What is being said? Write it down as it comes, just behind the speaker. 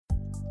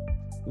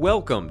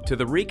Welcome to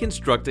the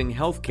Reconstructing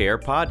Healthcare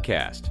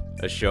podcast,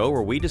 a show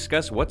where we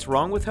discuss what's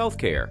wrong with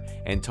healthcare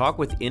and talk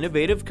with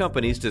innovative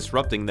companies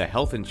disrupting the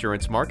health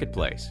insurance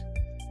marketplace.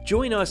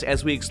 Join us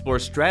as we explore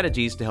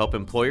strategies to help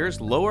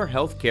employers lower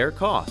healthcare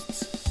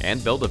costs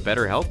and build a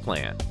better health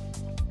plan.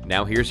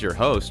 Now here's your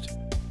host,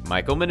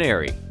 Michael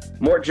Maneri.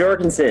 Mort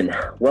Jorgensen,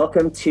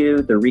 welcome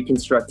to the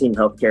Reconstructing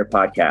Healthcare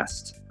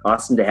podcast.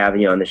 Awesome to have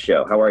you on the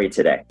show. How are you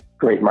today?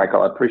 Great,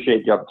 Michael. I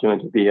appreciate the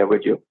opportunity to be here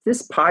with you.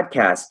 This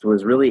podcast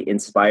was really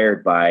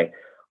inspired by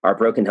our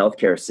broken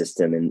healthcare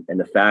system and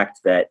the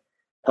fact that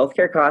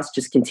healthcare costs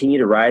just continue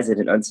to rise at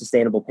an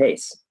unsustainable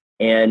pace.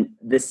 And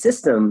the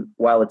system,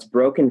 while it's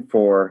broken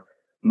for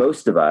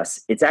most of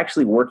us, it's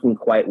actually working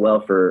quite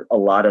well for a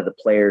lot of the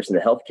players in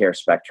the healthcare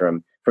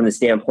spectrum from the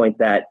standpoint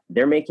that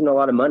they're making a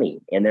lot of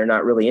money and they're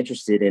not really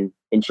interested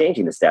in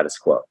changing the status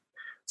quo.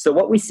 So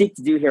what we seek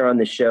to do here on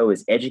this show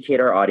is educate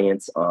our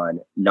audience on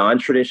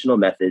non-traditional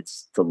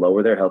methods to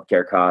lower their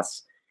healthcare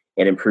costs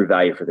and improve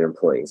value for their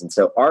employees. And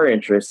so our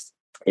interest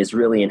is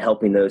really in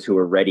helping those who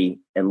are ready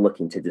and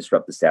looking to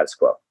disrupt the status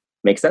quo.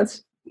 Make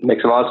sense?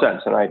 Makes a lot of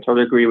sense. And I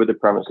totally agree with the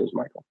premises,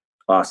 Michael.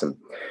 Awesome.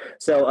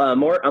 So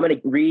Mort, I'm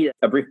going to read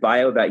a brief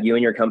bio about you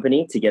and your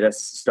company to get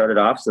us started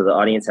off so the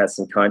audience has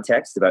some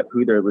context about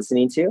who they're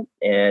listening to.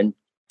 And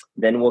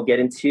then we'll get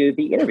into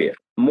the interview.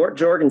 Mort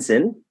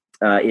Jorgensen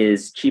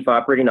is Chief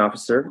Operating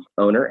Officer,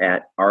 owner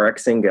at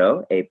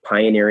RxNGo, a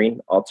pioneering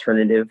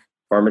alternative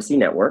pharmacy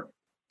network.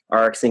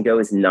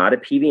 RxNGo is not a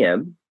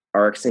PBM.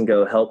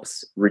 RxNGo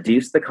helps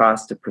reduce the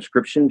cost of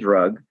prescription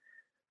drug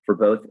for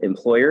both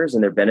employers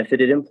and their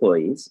benefited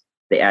employees.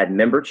 They add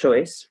member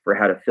choice for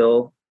how to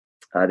fill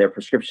their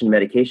prescription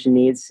medication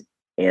needs,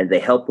 and they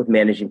help with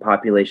managing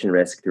population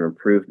risk through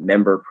improved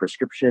member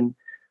prescription,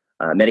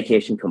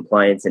 medication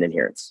compliance, and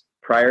adherence.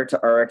 Prior to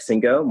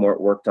RxNGo,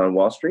 Mort worked on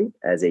Wall Street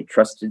as a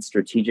trusted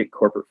strategic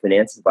corporate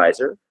finance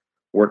advisor,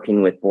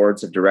 working with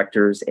boards of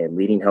directors and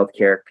leading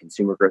healthcare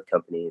consumer growth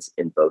companies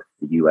in both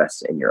the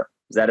U.S. and Europe.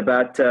 Does that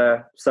about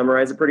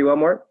summarize it pretty well,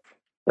 Mort?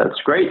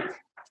 That's great.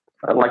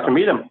 I'd like to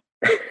meet him.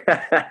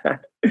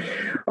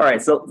 All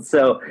right.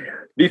 So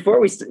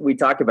before we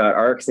talk about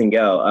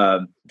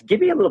RxNGo,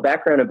 give me a little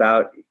background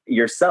about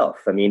yourself.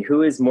 I mean,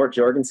 who is Mort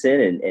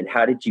Jorgensen and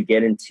how did you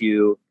get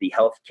into the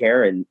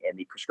healthcare and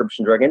the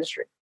prescription drug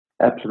industry?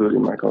 Absolutely,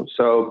 Michael.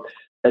 So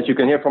as you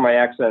can hear from my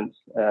accent,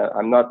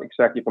 I'm not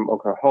exactly from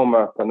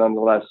Oklahoma, but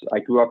nonetheless, I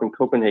grew up in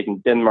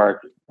Copenhagen,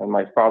 Denmark, and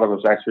my father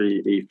was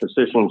actually a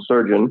physician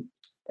surgeon.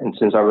 And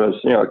since I was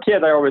a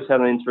kid, I always had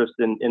an interest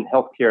in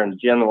healthcare in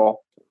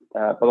general,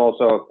 but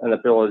also an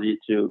ability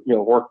to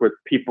work with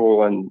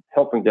people and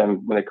helping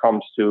them when it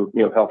comes to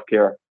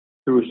healthcare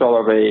through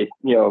sort of a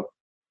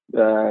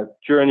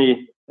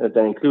journey that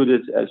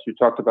included, as you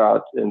talked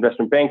about,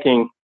 investment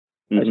banking.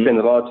 I spent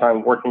a lot of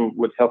time working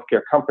with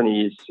healthcare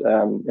companies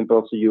in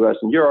both the U.S.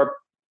 and Europe,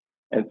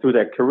 and through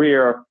that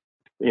career,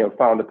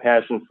 found a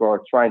passion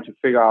for trying to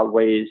figure out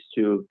ways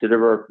to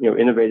deliver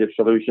innovative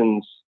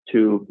solutions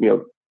to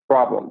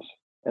problems.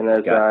 And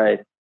as I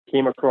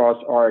came across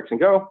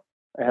RxNGo,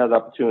 I had the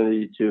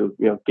opportunity to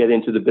get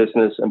into the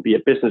business and be a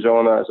business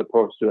owner as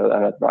opposed to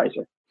an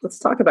advisor. Let's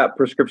talk about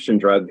prescription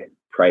drug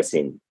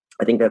pricing.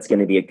 I think that's going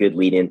to be a good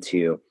lead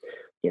into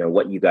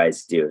what you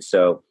guys do.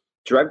 So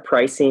drug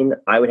pricing,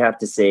 I would have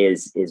to say,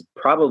 is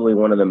probably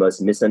one of the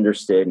most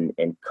misunderstood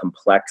and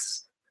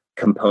complex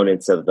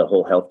components of the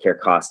whole healthcare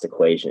cost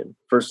equation.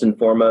 First and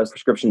foremost,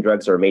 prescription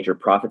drugs are a major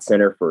profit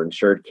center for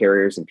insured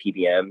carriers and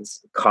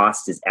PBMs.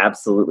 Cost is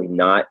absolutely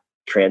not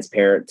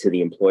transparent to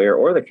the employer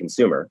or the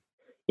consumer.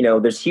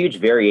 There's huge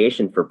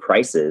variation for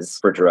prices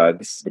for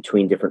drugs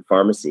between different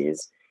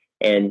pharmacies.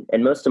 And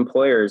most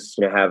employers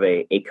have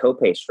a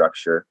copay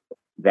structure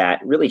that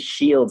really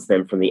shields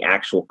them from the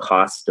actual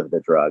cost of the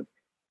drug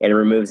and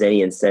removes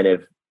any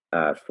incentive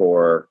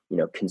for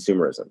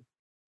consumerism.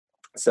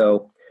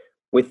 So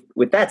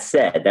with that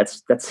said,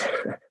 that's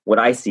what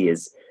I see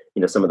as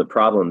some of the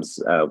problems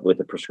with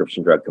the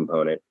prescription drug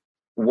component.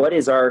 What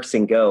is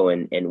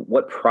RxNGo and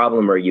what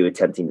problem are you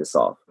attempting to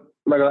solve?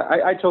 Michael,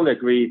 I totally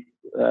agree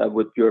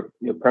with your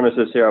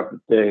premises here of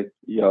the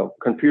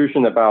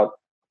confusion about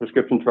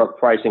prescription drug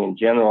pricing in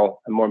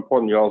general, and more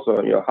importantly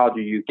also how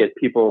do you get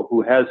people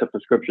who has a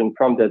prescription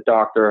from their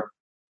doctor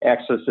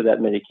access to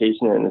that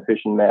medication in an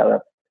efficient manner.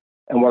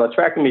 And what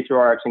attracted me to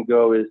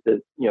RxNGo is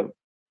that,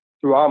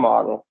 through our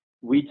model,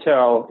 we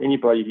tell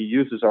anybody who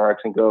uses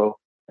RxNGo,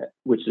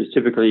 which is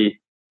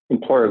typically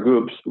employer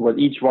groups, what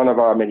each one of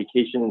our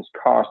medications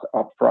cost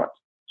up front.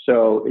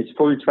 So it's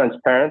fully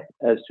transparent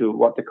as to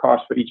what the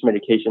cost for each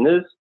medication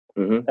is.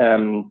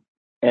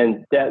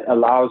 And that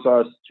allows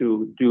us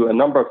to do a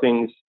number of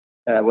things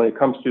when it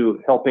comes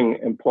to helping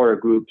employer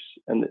groups.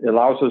 And it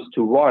allows us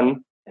to,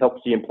 one, help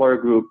the employer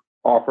group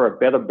offer a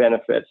better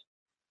benefit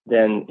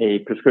than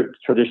a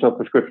traditional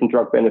prescription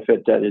drug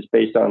benefit that is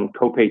based on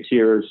copay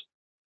tiers,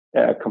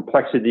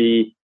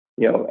 complexity,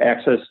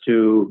 access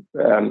to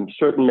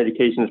certain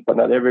medications, but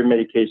not every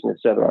medication, et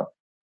cetera.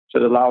 So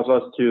it allows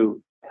us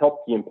to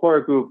help the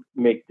employer group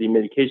make the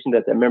medication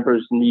that their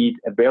members need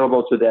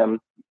available to them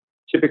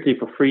typically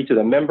for free to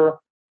the member,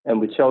 and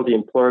we tell the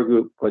employer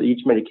group what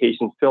each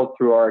medication filled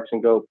through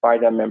RxAndGo by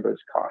that member's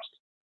cost.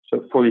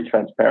 So fully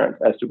transparent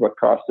as to what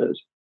cost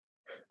is.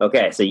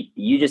 Okay, so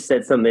you just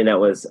said something that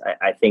was,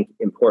 I think,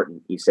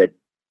 important. You said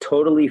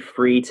totally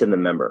free to the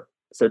member.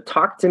 So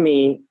talk to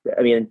me.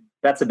 I mean,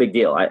 that's a big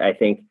deal. I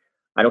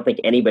don't think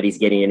anybody's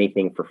getting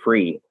anything for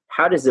free.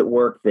 How does it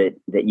work that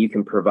you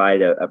can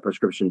provide a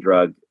prescription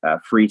drug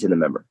free to the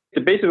member?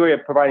 The basic way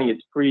of providing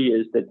it free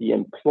is that the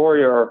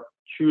employer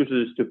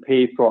chooses to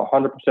pay for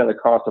 100% of the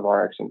cost of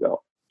RxAndGo.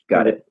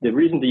 Got it. The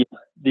reason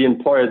the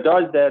employer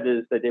does that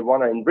is that they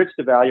want to enrich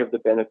the value of the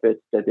benefit,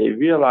 that they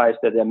realize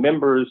that their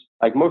members,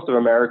 like most of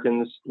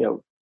Americans,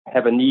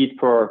 have a need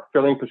for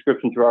filling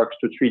prescription drugs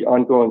to treat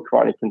ongoing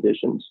chronic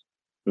conditions.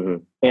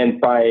 Mm-hmm.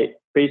 And by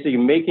basically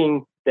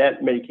making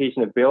that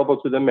medication available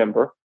to the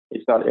member,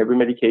 it's not every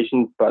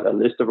medication, but a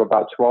list of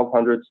about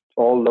 1,200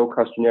 all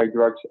low-cost generic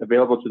drugs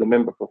available to the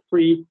member for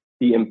free,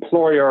 the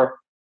employer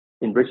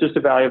enriches the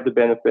value of the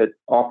benefit,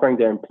 offering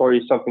their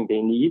employees something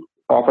they need,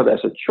 offered as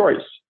a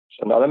choice.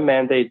 So not a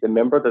mandate. The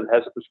member that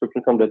has a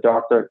prescription from the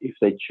doctor, if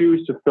they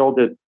choose to fill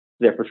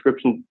their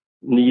prescription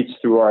needs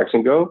through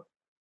RxAndGo,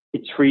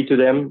 it's free to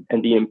them,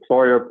 and the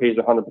employer pays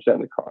 100%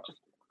 of the cost.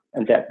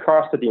 And that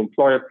cost that the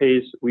employer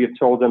pays, we have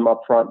told them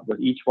upfront what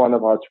each one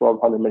of our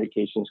 1,200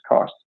 medications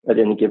cost at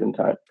any given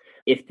time.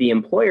 If the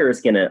employer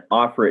is going to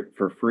offer it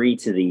for free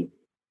to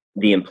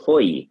the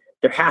employee,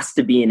 there has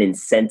to be an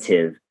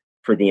incentive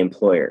for the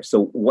employer.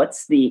 So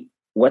what's the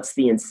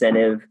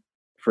incentive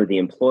for the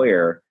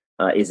employer?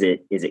 Is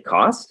it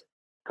cost?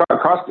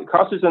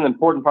 Cost is an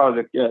important part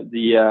of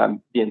the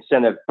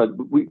incentive,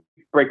 but we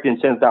break the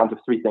incentive down to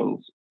three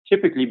things.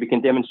 Typically, we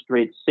can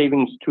demonstrate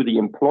savings to the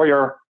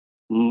employer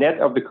net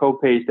of the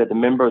copays that the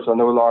members are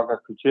no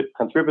longer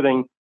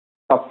contributing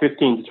of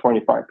 15 to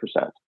 25%.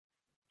 So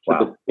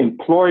wow. The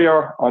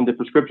employer on the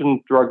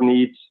prescription drug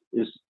needs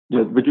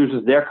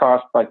reduces their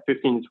cost by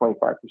 15 to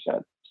 25%.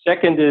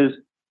 Second is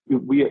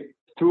we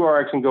through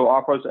RxAndGo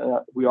offers,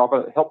 we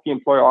help the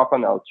employer offer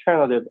an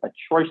alternative, a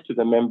choice to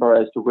the member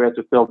as to where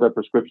to fill their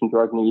prescription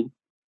drug need.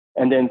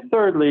 And then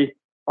thirdly,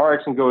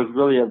 RxAndGo is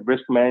really a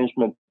risk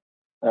management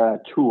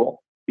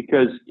tool,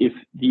 because if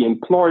the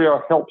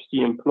employer helps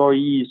the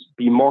employees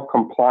be more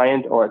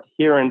compliant or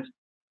adherent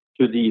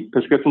to the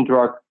prescription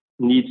drug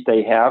needs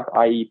they have,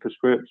 i.e.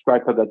 prescribed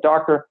by the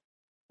doctor,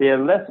 they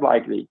are less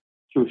likely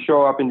to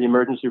show up in the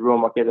emergency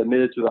room or get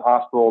admitted to the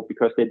hospital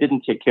because they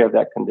didn't take care of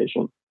that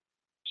condition.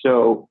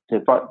 So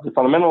the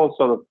fundamental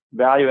sort of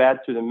value add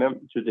to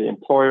the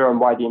employer and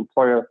why the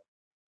employer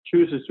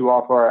chooses to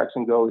offer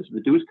RxAndGo is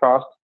reduced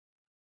cost,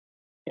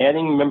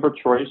 adding member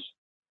choice,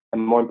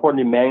 and more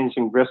importantly,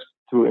 managing risk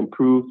through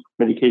improved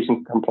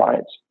medication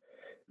compliance.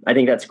 I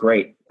think that's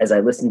great. As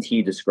I listen to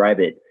you describe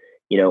it,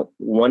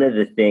 one of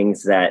the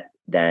things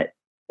that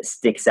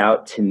sticks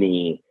out to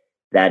me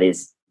that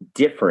is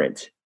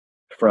different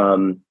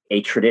from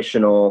a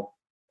traditional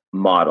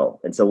model.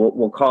 And so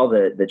we'll call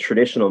the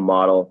traditional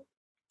model,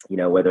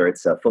 whether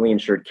it's a fully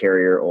insured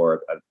carrier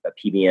or a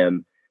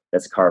PBM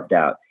that's carved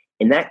out.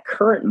 In that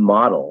current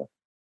model,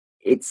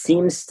 it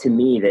seems to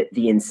me that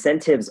the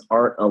incentives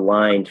aren't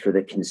aligned for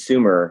the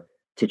consumer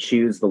to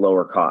choose the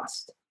lower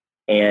cost.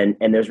 And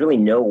there's really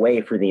no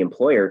way for the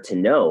employer to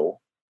know,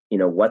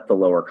 what the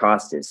lower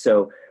cost is.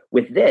 So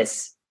with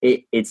this,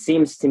 it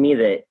seems to me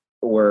that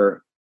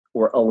we're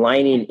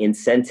aligning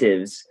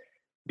incentives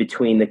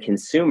between the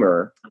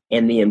consumer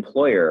and the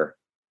employer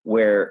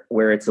where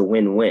it's a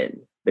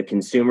win-win. The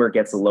consumer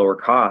gets a lower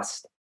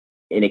cost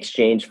in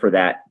exchange for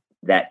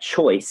that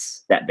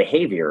choice, that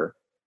behavior.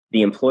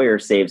 The employer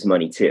saves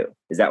money too.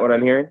 Is that what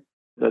I'm hearing?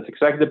 That's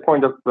exactly the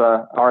point of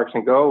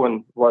RxAndGo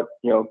and what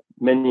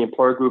many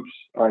employer groups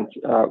are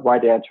why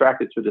they're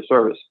attracted to the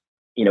service.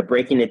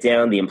 Breaking it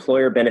down, the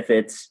employer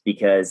benefits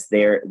because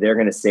they're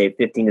going to save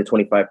 15 to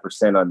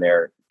 25% on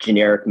their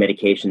generic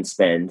medication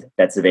spend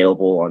that's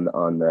available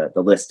on the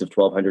list of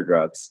 1,200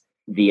 drugs.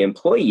 The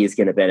employee is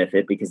going to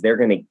benefit because they're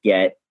going to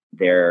get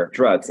their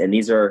drugs, and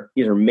these are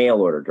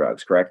mail order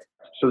drugs, correct?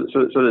 So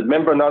the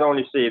member not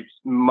only saves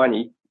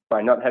money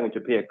by not having to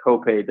pay a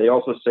copay, they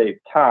also save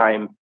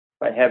time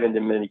by having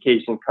the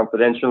medication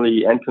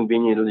confidentially and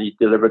conveniently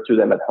delivered to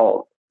them at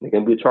home.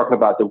 Again, we're talking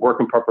about the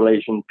working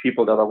population,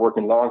 people that are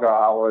working longer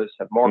hours,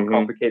 have more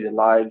complicated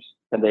lives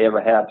than they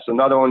ever have. So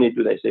not only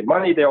do they save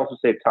money, they also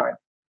save time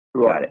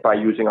by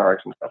using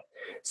RxAndGo.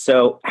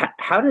 So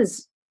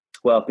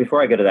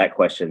before I go to that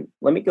question,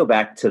 let me go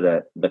back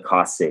to the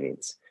cost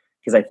savings,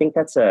 because I think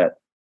that's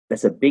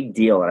a big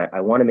deal. And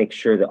I want to make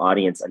sure the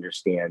audience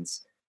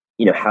understands,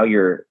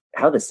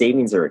 how the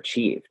savings are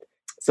achieved.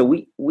 So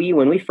we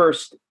when we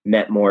first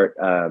met, Mort,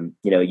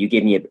 you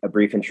gave me a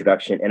brief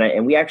introduction,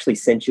 and we actually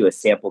sent you a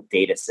sample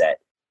data set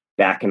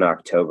back in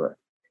October,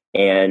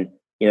 and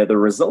the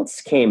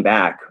results came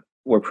back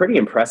were pretty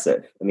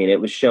impressive. I mean,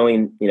 it was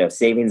showing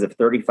savings of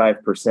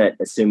 35%,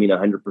 assuming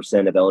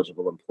 100% of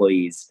eligible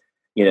employees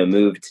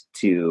moved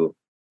to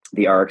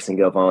the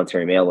RxAndGo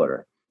voluntary mail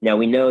order. Now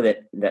we know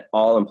that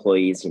all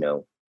employees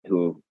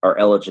who are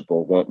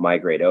eligible won't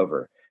migrate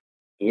over.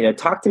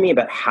 Talk to me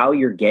about how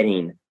you're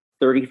getting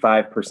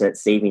 35%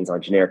 savings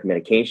on generic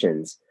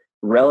medications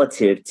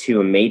relative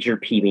to a major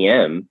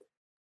PBM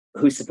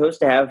who's supposed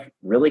to have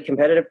really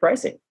competitive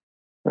pricing.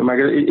 Oh my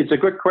God, it's a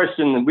good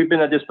question. We've been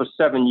at this for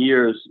 7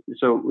 years.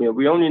 So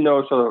we only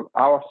know sort of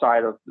our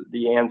side of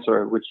the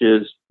answer, which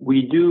is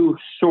we do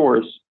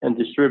source and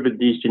distribute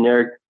these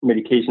generic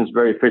medications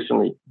very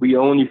efficiently. We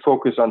only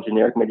focus on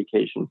generic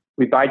medication.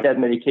 We buy that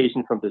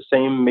medication from the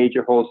same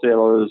major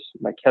wholesalers,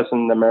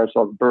 McKesson,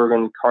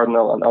 AmerisourceBergen,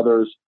 Cardinal, and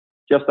others,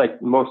 just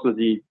like most of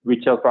the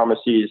retail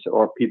pharmacies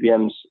or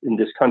PBMs in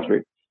this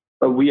country.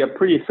 But we are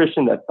pretty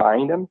efficient at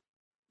buying them.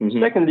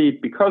 Mm-hmm. Secondly,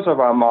 because of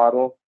our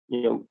model,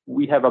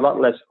 we have a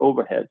lot less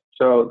overhead.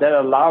 So that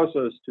allows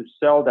us to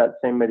sell that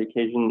same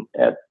medication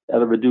at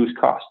a reduced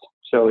cost.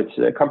 So it's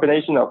a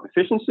combination of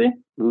efficiency,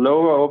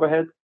 lower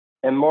overhead,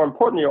 and more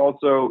importantly,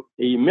 also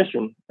a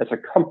mission as a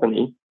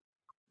company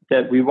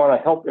that we want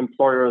to help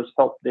employers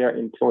help their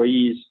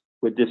employees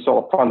with this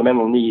sort of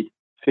fundamental need.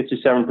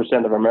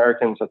 57% of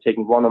Americans are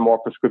taking one or more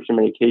prescription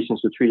medications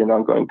to treat an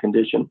ongoing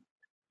condition.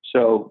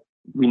 So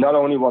we not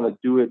only want to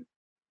do it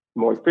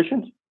more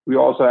efficient, we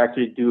also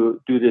actually do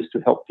this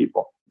to help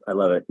people. I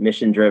love it.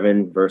 Mission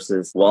driven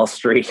versus Wall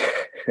Street.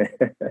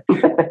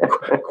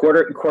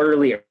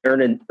 quarterly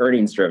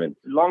earnings driven.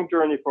 Long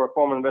journey for a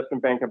former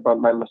investment banker, but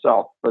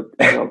myself, but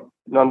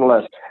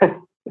nonetheless.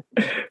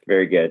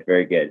 Very good.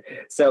 Very good.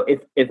 So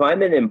if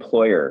I'm an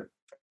employer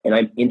and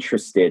I'm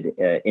interested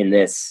in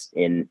this,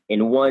 in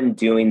one,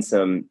 doing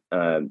some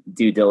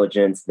due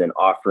diligence, then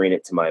offering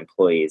it to my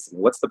employees,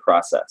 what's the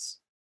process?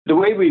 The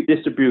way we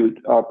distribute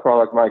our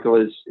product, Michael,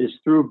 is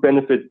through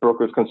benefit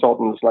brokers,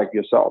 consultants like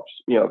yourselves.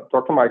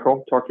 Talk to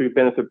Michael, talk to your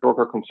benefit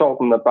broker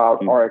consultant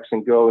about RX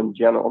and Go in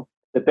general.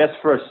 The best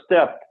first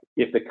step,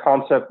 if the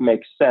concept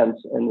makes sense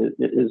and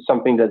it is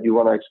something that you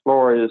want to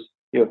explore, is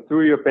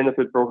through your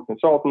benefit broker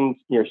consultant,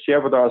 share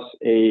with us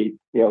a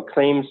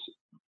claims.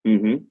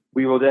 Mm-hmm.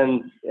 We will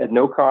then, at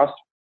no cost,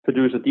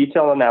 produce a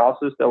detailed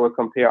analysis that will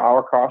compare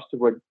our cost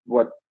to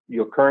what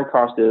your current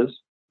cost is,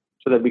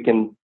 so that we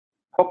can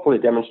hopefully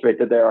demonstrate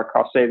that there are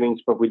cost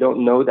savings, but we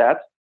don't know that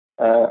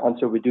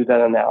until we do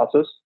that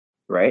analysis.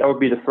 Right. That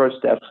would be the first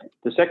step.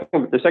 The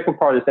second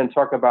part is then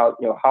talking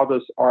about how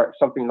does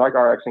something like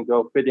RX and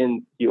Go fit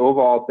in the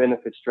overall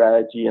benefit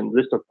strategy and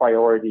list of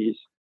priorities.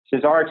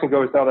 Since RX and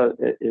Go is not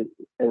an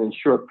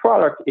insured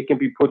product, it can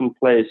be put in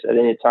place at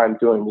any time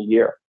during the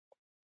year.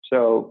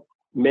 So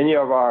many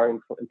of our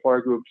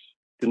employer groups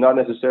do not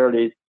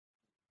necessarily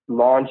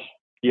launch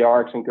the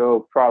RX and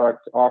Go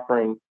product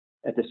offering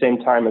at the same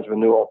time as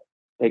renewal.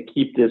 They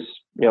keep this,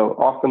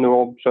 off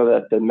renewal so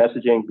that the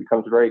messaging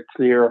becomes very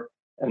clear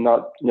and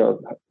not,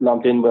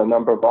 lumped in with a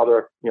number of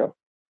other,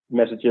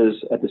 messages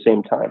at the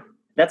same time.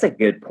 That's a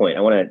good point.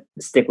 I want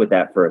to stick with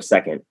that for a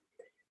second.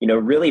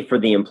 Really for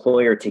the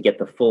employer to get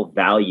the full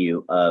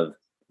value of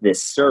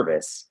this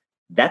service,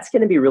 that's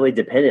going to be really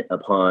dependent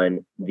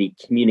upon the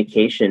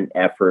communication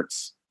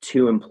efforts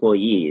to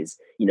employees.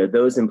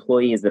 Those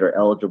employees that are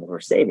eligible for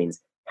savings,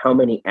 how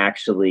many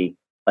actually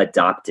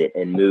adopt it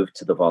and move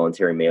to the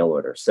voluntary mail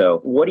order. So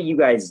what do you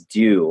guys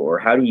do, or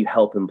how do you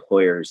help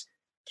employers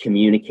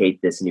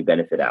communicate this new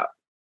benefit out?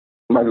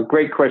 Michael,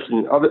 great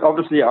question.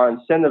 Obviously, our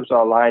incentives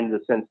are aligned in the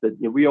sense that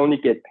we only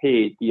get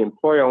paid. The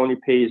employer only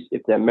pays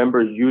if their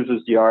members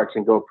uses the RX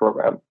and Go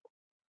program.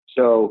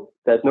 So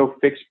there's no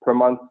fixed per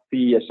month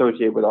fee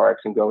associated with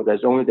RX and Go.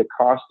 There's only the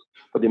cost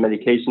for the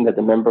medication that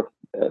the member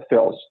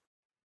fills.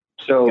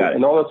 So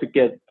in order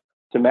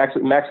to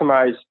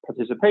maximize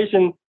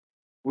participation,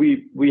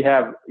 we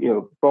have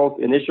both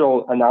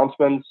initial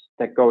announcements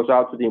that goes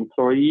out to the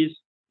employees,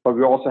 but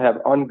we also have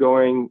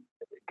ongoing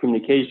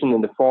communication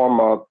in the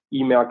form of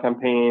email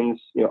campaigns,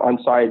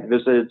 on-site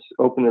visits,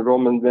 open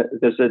enrollment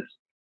visits,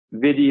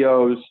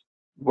 videos,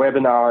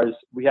 webinars.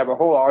 We have a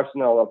whole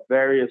arsenal of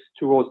various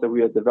tools that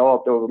we have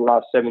developed over the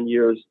last 7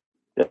 years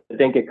that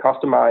then get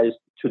customized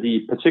to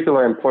the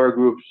particular employer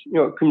group's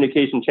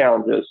communication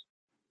challenges,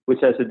 which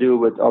has to do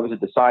with obviously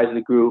the size of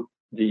the group,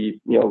 the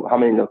how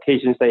many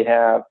locations they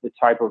have, the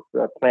type of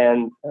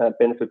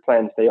benefit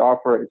plans they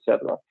offer,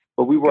 etc.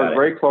 But we work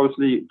very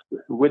closely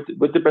with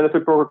the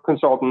benefit broker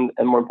consultant,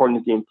 and more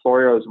importantly, the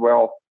employer as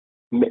well,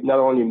 not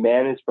only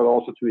manage but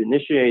also to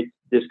initiate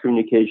this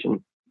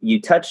communication. You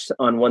touched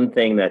on one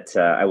thing that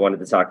I wanted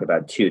to talk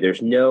about too.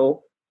 There's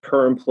no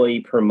per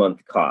employee per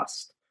month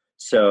cost.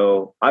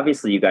 So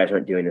obviously, you guys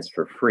aren't doing this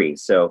for free.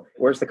 So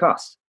where's the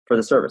cost for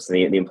the service?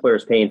 The employer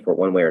is paying for it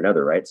one way or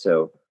another, right?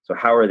 So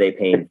how are they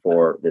paying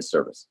for this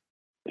service?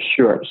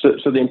 Sure.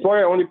 So the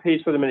employer only pays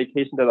for the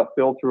medications that are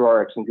filled through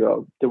RX and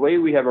Go. The way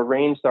we have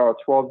arranged our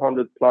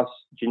 1,200 plus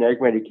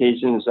generic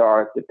medications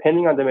are,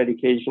 depending on the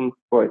medication,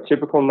 for a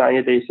typical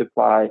 90-day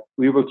supply,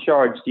 we will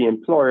charge the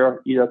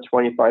employer either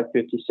 $25, $50,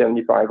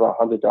 $75, or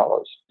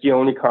 $100. The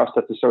only cost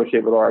that's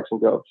associated with RX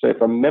and Go. So if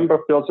a member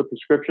fills a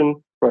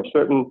prescription for a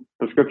certain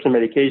prescription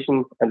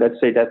medication, and let's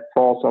say that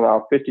falls on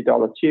our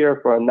 $50 tier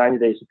for a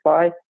 90-day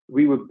supply,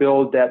 we would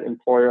bill that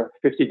employer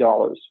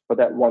 $50 for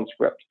that one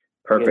script.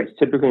 Perfect. It's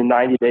typically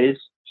 90 days.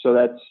 So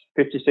that's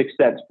 56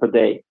 cents per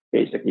day,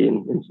 basically,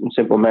 in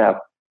simple math.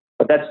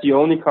 But that's the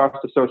only cost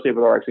associated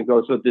with RX and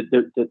Go. So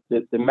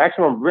the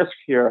maximum risk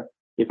here,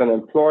 if an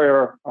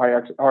employer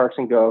RX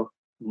and Go,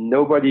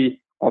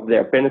 nobody of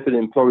their benefited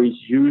employees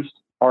used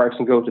RX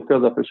and Go to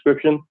fill their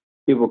prescription,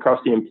 it will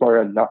cost the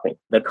employer nothing.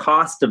 The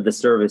cost of the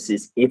service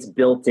it's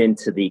built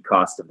into the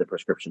cost of the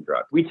prescription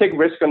drug. We take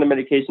risk on the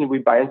medication we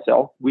buy and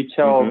sell. We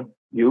tell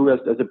you as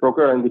a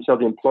broker, and we tell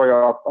the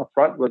employer up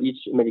front what each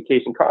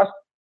medication costs.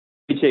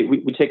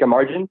 We take a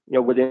margin,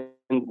 within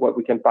what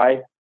we can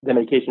buy the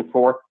medication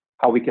for,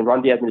 how we can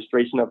run the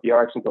administration of the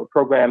RX and Go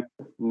program,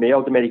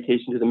 mail the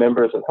medication to the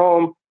members at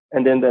home,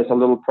 and then there's a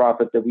little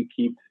profit that we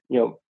keep,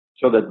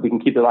 so that we can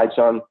keep the lights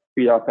on,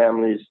 feed our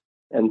families,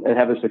 and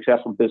have a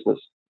successful business.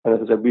 And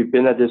as I said, we've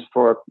been at this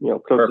for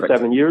close to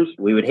 7 years.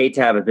 We would hate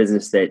to have a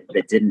business that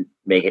didn't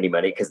make any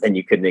money, because then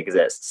you couldn't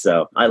exist.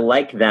 So I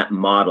like that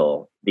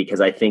model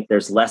because I think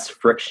there's less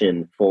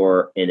friction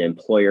for an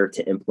employer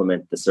to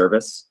implement the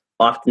service.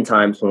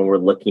 Oftentimes when we're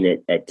looking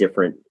at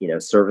different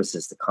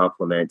services to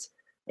complement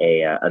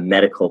a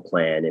medical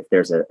plan, if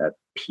there's a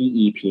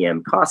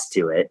PEPM cost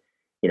to it,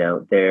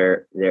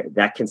 there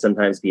that can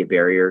sometimes be a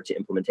barrier to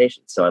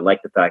implementation. So I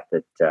like the fact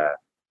that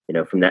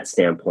from that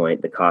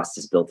standpoint, the cost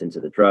is built into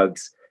the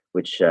drugs,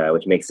 which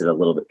makes it a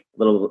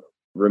little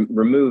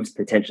removes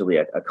potentially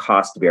a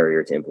cost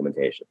barrier to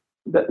implementation.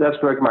 That's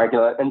correct, Mike.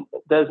 And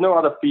there's no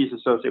other fees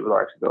associated with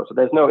RX and Go. So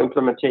there's no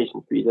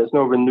implementation fee. There's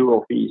no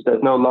renewal fees.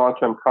 There's no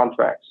long-term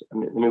contracts. I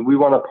mean, we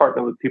want to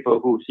partner with people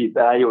who see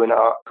value in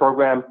our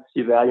program,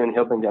 see value in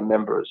helping their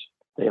members.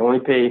 They only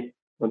pay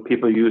when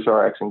people use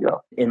RX and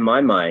Go. In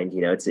my mind,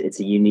 it's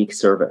a unique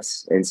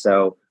service. And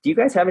so do you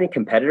guys have any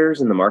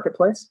competitors in the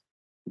marketplace?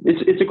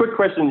 It's a good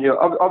question.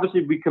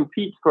 Obviously, we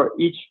compete for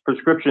each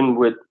prescription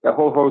with a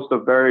whole host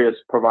of various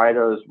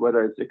providers,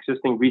 whether it's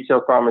existing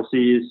retail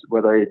pharmacies,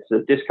 whether it's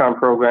discount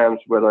programs,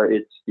 whether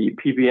it's the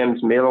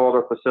PBM's mail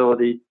order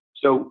facility.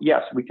 So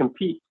yes, we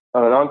compete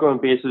on an ongoing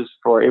basis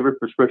for every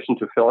prescription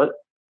to fill it.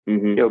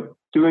 Mm-hmm.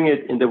 Doing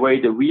it in the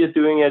way that we are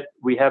doing it,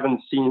 we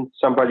haven't seen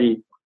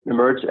somebody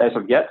emerge as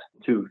of yet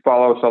to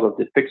follow sort of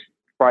the fixed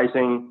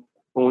pricing,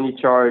 only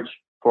charge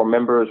for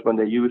members when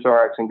they use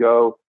RX and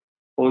Go,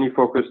 only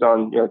focused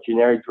on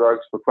generic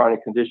drugs for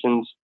chronic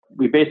conditions.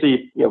 We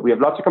basically, we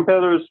have lots of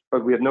competitors,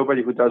 but we have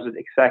nobody who does it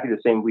exactly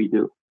the same we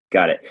do.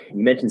 Got it.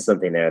 You mentioned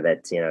something there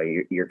that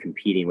you're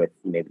competing with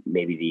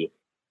maybe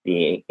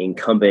the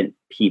incumbent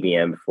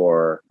PBM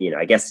for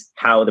I guess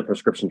how the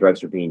prescription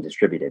drugs are being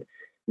distributed.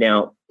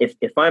 Now, if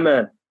I'm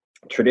a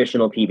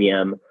traditional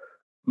PBM,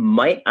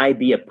 might I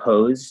be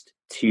opposed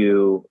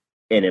to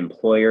an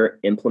employer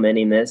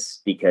implementing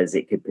this because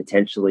it could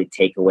potentially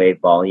take away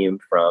volume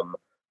from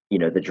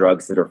the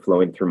drugs that are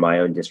flowing through my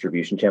own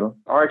distribution channel?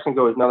 RX and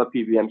Go is not a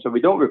PBM, so we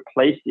don't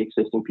replace the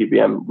existing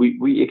PBM.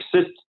 We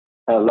exist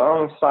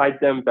alongside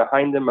them,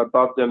 behind them,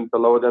 above them,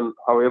 below them,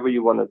 however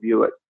you want to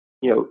view it.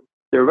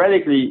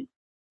 Theoretically,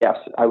 yes,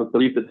 I would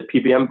believe that the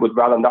PBM would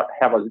rather not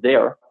have us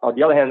there. On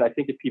the other hand, I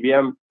think the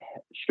PBM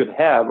should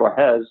have or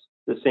has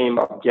the same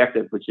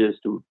objective, which is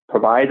to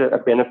provide a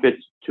benefit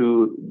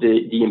to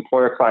the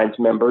employer client's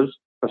members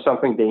for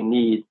something they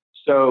need.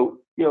 So,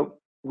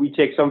 we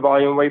take some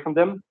volume away from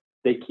them.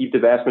 They keep the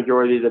vast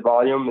majority of the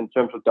volume in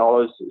terms of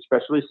dollars,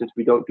 especially since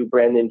we don't do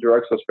brand name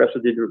drugs or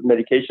specialty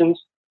medications.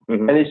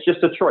 Mm-hmm. And it's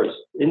just a choice.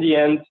 In the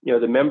end,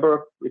 the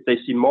member, if they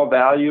see more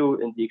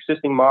value in the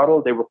existing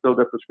model, they will fill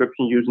their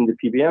prescription using the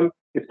PBM.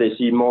 If they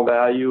see more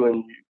value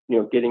in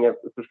getting a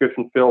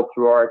prescription filled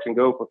through RX and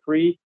Go for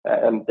free,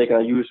 and they're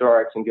going to use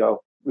RX and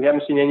Go. We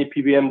haven't seen any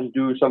PBMs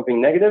do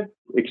something negative.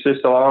 It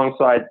exists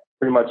alongside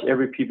pretty much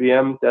every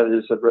PBM that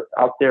is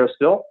out there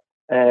still.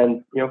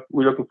 And,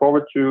 we're looking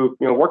forward to,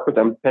 work with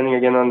them, depending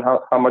again on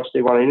how much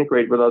they want to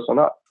integrate with us or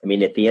not. I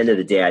mean, at the end of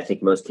the day, I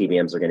think most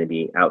PBMs are going to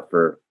be out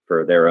for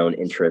their own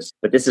interests,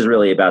 but this is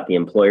really about the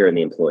employer and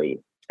the employee.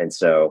 And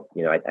so,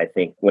 I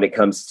think when it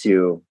comes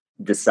to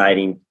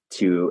deciding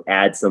to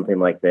add something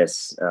like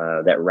this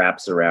that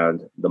wraps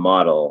around the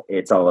model,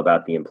 it's all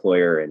about the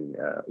employer and,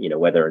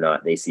 whether or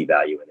not they see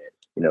value in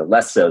it,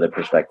 less so the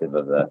perspective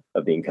of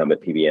the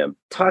incumbent PBM.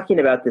 Talking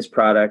about this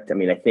product, I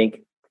mean, I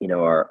think,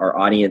 our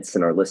audience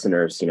and our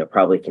listeners,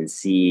 probably can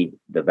see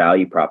the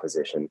value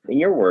proposition. In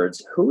your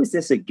words, who is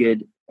this a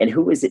good and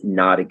who is it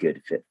not a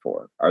good fit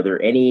for? Are there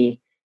any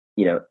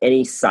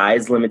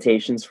size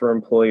limitations for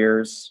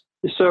employers?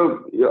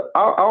 So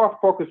our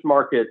focus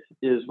market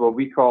is what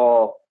we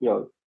call,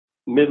 the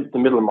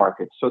middle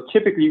market. So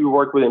typically we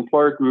work with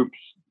employer groups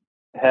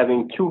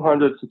having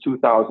 200 to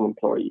 2,000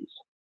 employees.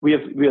 We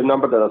have a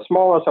number that are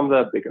smaller, some that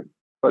are bigger.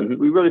 But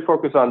we really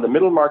focus on the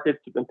middle market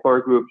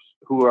employer groups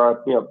who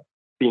are,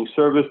 being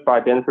serviced by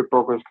benefit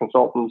brokers,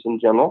 consultants in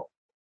general.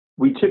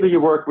 We typically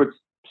work with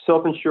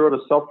self-insured or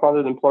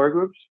self-funded employer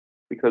groups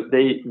because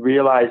they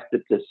realize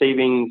that the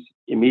savings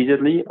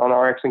immediately on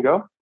RX and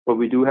Go. But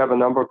we do have a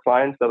number of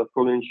clients that are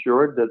fully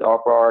insured that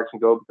offer RX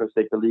and Go because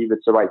they believe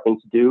it's the right thing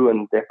to do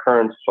and their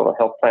current sort of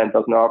health plan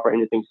doesn't offer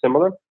anything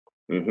similar.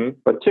 Mm-hmm.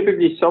 But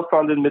typically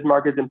self-funded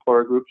mid-market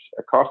employer groups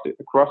across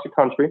the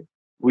country,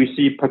 we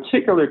see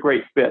particularly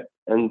great fit.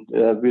 And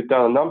we've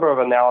done a number of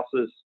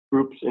analysis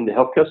groups in the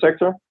healthcare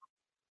sector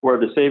where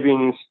the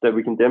savings that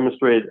we can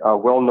demonstrate are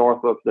well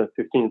north of the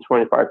 15 to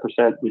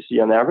 25% we see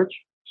on average.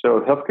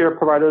 So healthcare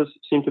providers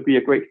seem to be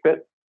a great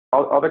fit.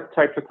 Other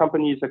types of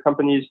companies are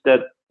companies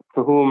that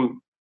for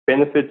whom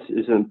benefits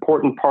is an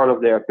important part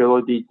of their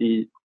ability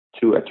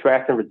to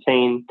attract and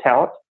retain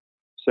talent.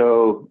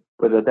 So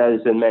whether that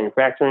is in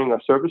manufacturing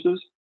or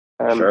services,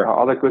 Sure. or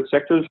other good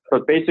sectors.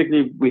 But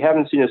basically, we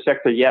haven't seen a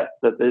sector yet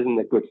that isn't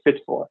a good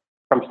fit for.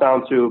 It comes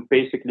down to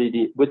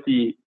basically with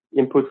the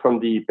input from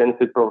the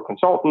benefit broker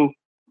consultant,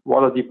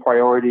 what are the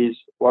priorities?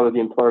 What are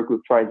the employer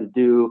group trying to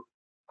do?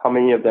 How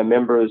many of their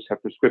members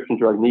have prescription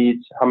drug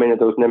needs? How many of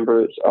those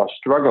members are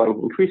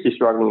increasingly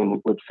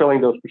struggling with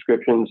filling those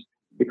prescriptions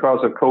because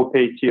of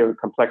co-pay tier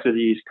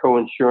complexities,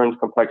 co-insurance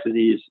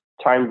complexities,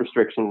 time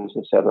restrictions,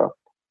 etc.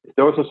 If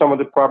those are some of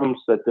the problems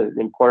that the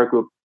employer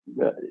group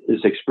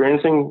is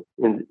experiencing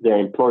in their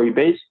employee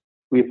base,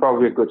 we're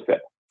probably a good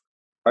fit.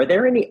 Are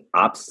there any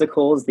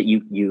obstacles that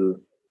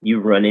you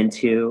run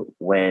into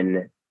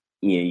when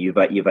you've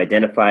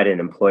identified an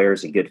employer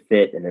as a good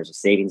fit and there's a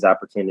savings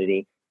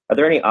opportunity? Are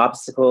there any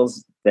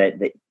obstacles that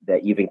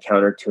you've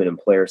encountered to an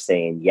employer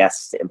saying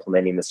yes to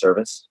implementing the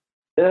service?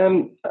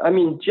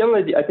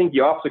 Generally, I think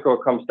the obstacle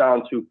comes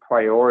down to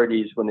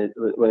priorities when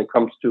it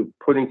comes to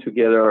putting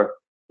together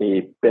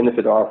a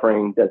benefit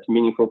offering that's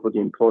meaningful for the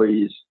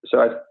employees. So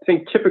I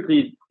think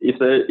typically if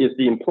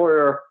the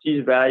employer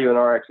sees value in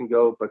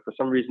RxNGo, but for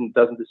some reason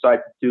doesn't decide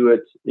to do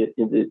it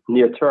in the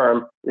near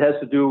term, it has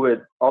to do with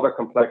other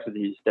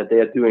complexities that they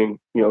are doing.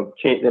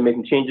 They're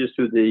making changes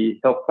to the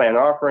health plan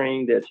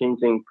offering, they're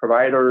changing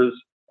providers,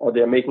 or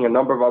they're making a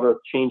number of other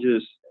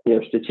changes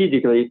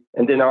strategically.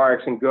 And then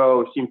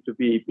RxNGo seems to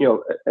be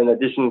an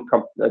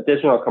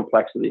additional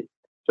complexity.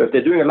 So if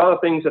they're doing a lot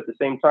of things at the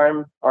same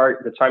time,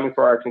 the timing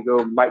for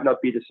RxNGo might not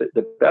be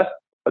the best,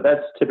 but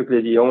that's typically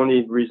the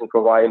only reason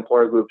for why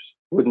employer groups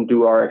wouldn't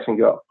do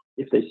RxNGo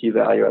if they see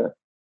value in it.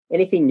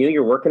 Anything new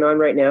you're working on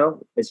right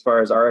now as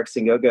far as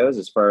RxNGo goes,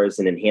 as far as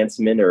an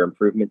enhancement or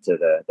improvement to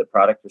the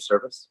product or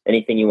service?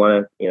 Anything you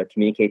want to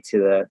communicate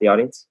to the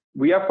audience?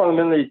 We are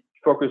fundamentally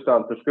focused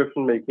on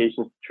prescription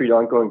medications to treat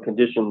ongoing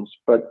conditions,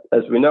 but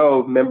as we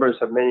know, members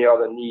have many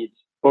other needs,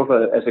 both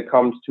as it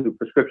comes to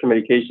prescription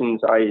medications,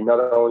 i.e. not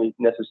only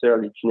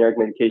necessarily generic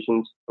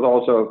medications, but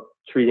also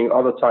treating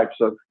other types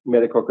of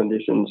medical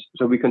conditions.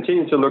 So we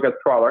continue to look at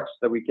products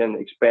that we can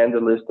expand the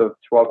list of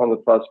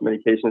 1,200 plus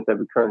medications that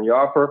we currently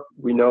offer.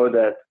 We know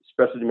that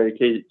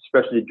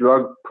specialty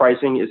drug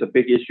pricing is a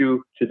big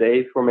issue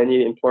today for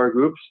many employer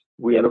groups.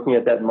 We are looking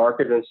at that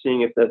market and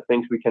seeing if there are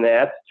things we can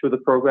add to the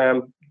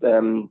program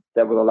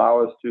that will allow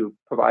us to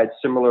provide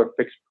similar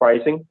fixed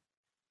pricing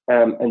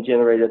and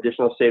generate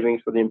additional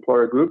savings for the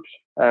employer groups.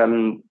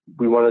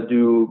 We want to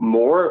do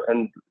more,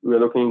 and we're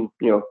looking,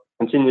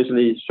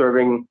 continuously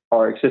serving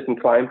our existing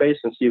client base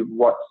and see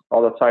what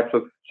other types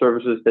of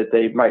services that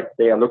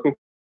they are looking for.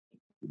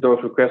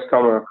 Those requests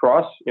come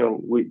across.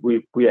 We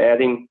are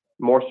adding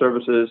more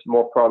services,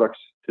 more products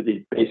to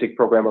the basic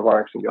program of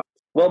RxNGo.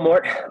 Well,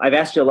 Mort, I've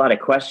asked you a lot of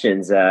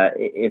questions.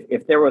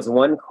 If there was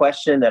one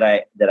question that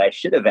I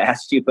should have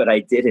asked you, but I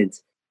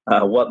didn't,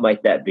 what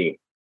might that be?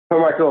 Oh,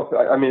 Michael,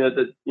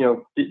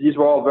 these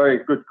were all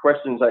very good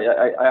questions.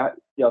 I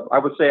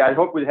would say I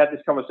hope we had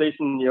this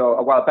conversation,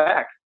 a while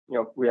back.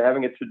 We're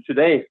having it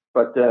today,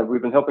 but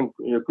we've been helping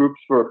groups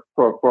for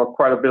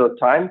quite a bit of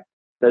time.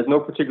 There's no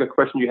particular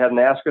question you hadn't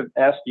asked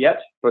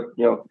yet, but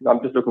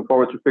I'm just looking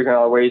forward to figuring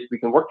out ways we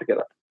can work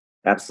together.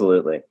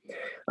 Absolutely.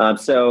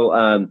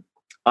 So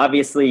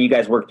obviously, you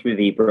guys work through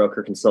the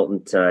broker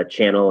consultant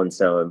channel, and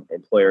so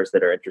employers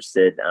that are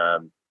interested,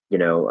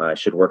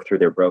 should work through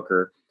their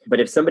broker. But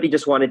if somebody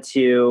just wanted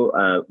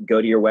to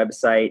go to your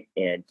website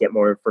and get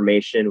more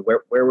information,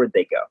 where would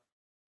they go?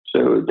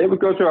 So they would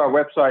go to our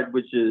website,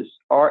 which is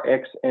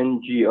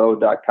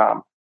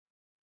rxngo.com.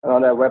 And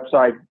on that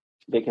website,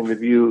 they can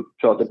review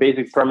the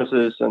basic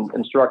premises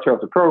and structure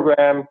of the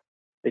program.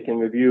 They can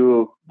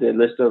review the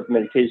list of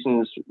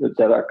medications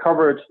that are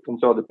covered. And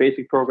so the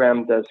basic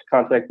program, there's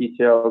contact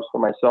details for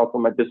myself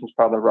and my business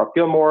partner, Rob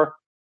Gilmore.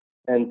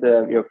 And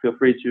feel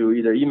free to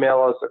either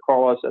email us or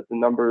call us at the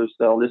numbers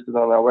that are listed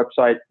on our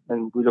website.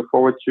 And we look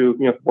forward to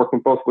working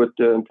both with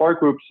employer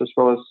groups as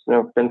well as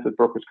benefit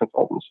brokers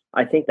consultants.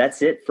 I think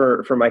that's it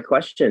for my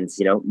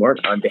questions. Mort,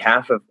 on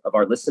behalf of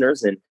our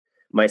listeners and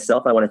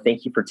myself, I want to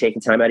thank you for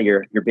taking time out of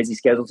your busy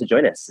schedule to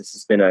join us. This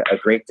has been a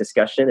great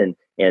discussion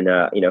and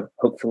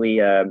hopefully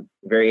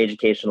very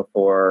educational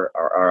for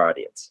our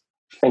audience.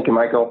 Thank you,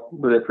 Michael.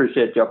 Really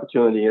appreciate the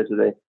opportunity here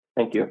today.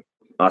 Thank you.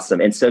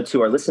 Awesome. And so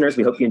to our listeners,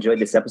 we hope you enjoyed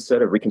this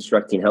episode of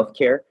Reconstructing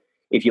Healthcare.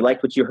 If you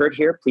liked what you heard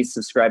here, please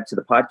subscribe to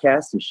the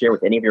podcast and share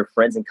with any of your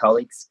friends and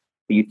colleagues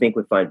who you think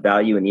would find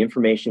value in the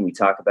information we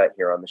talk about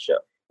here on the show.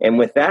 And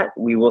with that,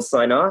 we will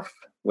sign off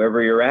wherever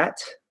you're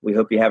at. We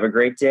hope you have a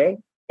great day,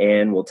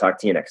 and we'll talk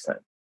to you next time.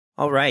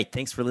 All right.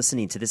 Thanks for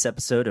listening to this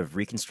episode of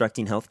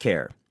Reconstructing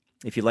Healthcare.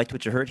 If you liked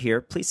what you heard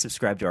here, please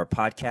subscribe to our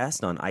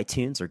podcast on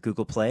iTunes or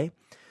Google Play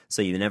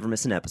so you never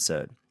miss an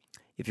episode.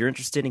 If you're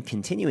interested in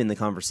continuing the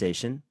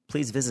conversation,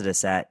 please visit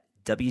us at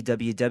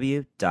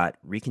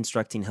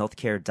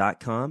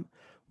www.reconstructinghealthcare.com,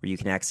 where you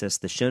can access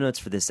the show notes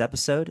for this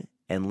episode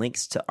and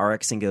links to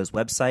RxNGo's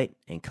website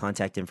and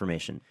contact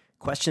information.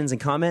 Questions and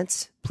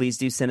comments, please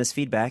do send us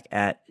feedback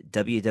at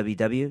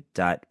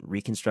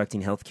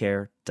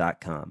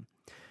www.reconstructinghealthcare.com.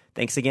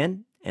 Thanks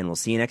again, and we'll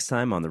see you next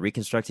time on the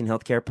Reconstructing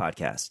Healthcare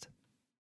podcast.